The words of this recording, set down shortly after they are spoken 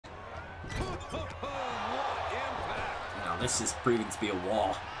Now this is proving to be a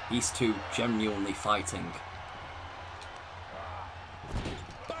war. These two genuinely fighting.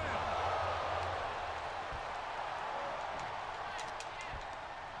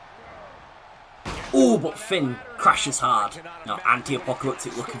 Oh, but Finn crashes hard. Now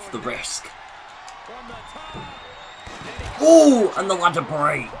Anti-Apocalyptic looking for the risk. Oh, and the ladder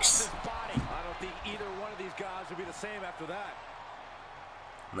breaks.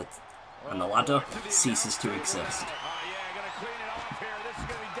 And the ladder ceases to exist.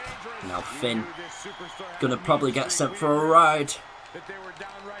 Now Finn gonna probably get sent for a ride.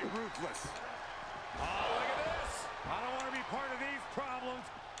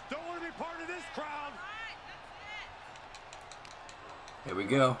 Here we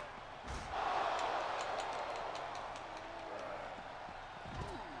go.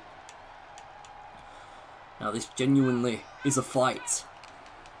 Now this genuinely is a fight.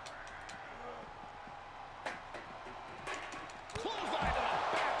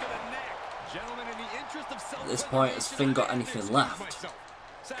 At this point, has Finn got anything left?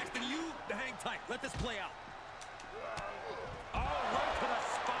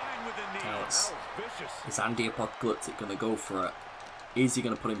 Now is Anti-Apocalyptic going to go for it? Is he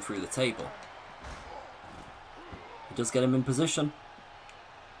going to put him through the table? He does get him in position.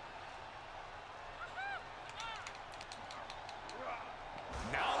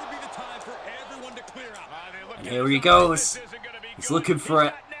 And here he goes. He's looking for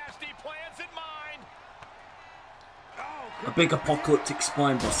it. A big Apocalyptic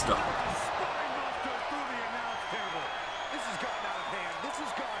spinebuster.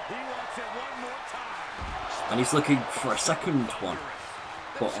 And he's looking for a second one.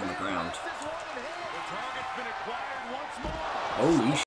 But on the ground. Holy